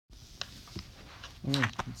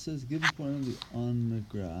Alright, it says give a point on the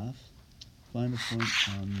graph, find a point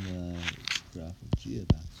on the graph of g of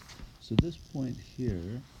x. So this point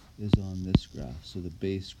here is on this graph, so the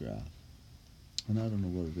base graph. And I don't know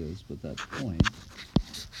what it is, but that point,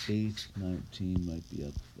 819, might be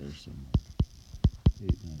up there somewhere.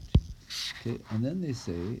 819. Okay, and then they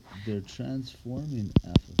say they're transforming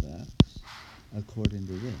f of x according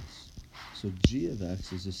to this. So g of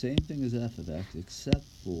x is the same thing as f of x, except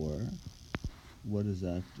for, what does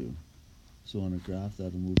that do? So on a graph,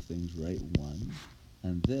 that'll move things right 1,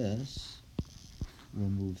 and this will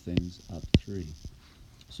move things up 3.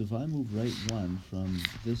 So if I move right 1 from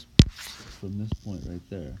this point right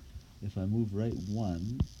there, if I move right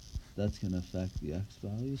 1, that's going to affect the x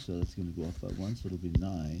value, so that's going to go up by 1, so it'll be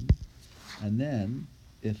 9. And then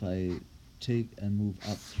if I take and move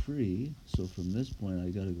up 3, so from this point I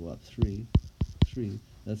got to go up 3,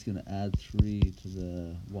 that's going to add 3 to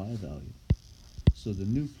the y value. So the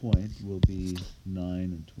new point will be 9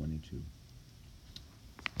 and 22.